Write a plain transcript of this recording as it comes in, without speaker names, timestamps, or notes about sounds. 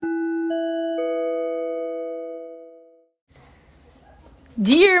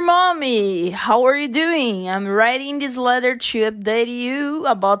Dear mommy, how are you doing? I'm writing this letter to update you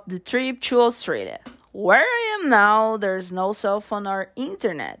about the trip to Australia. Where I am now, there's no cell phone or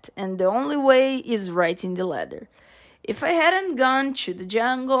internet, and the only way is writing the letter. If I hadn't gone to the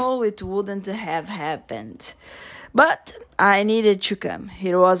jungle, it wouldn't have happened. But I needed to come.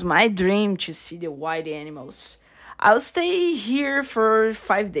 It was my dream to see the wild animals. I'll stay here for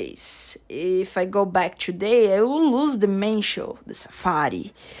 5 days. If I go back today, I will lose the main show, the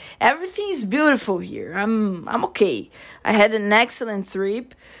safari. Everything is beautiful here. I'm okay. I had an excellent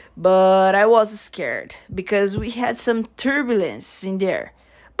trip, but I was scared because we had some turbulence in there.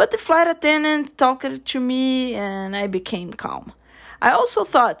 But the flight attendant talked to me and I became calm. I also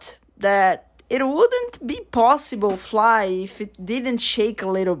thought that it wouldn't be possible fly if it didn't shake a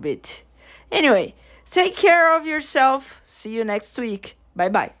little bit. Anyway, take care of yourself. See you next week. Bye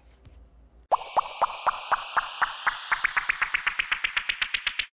bye.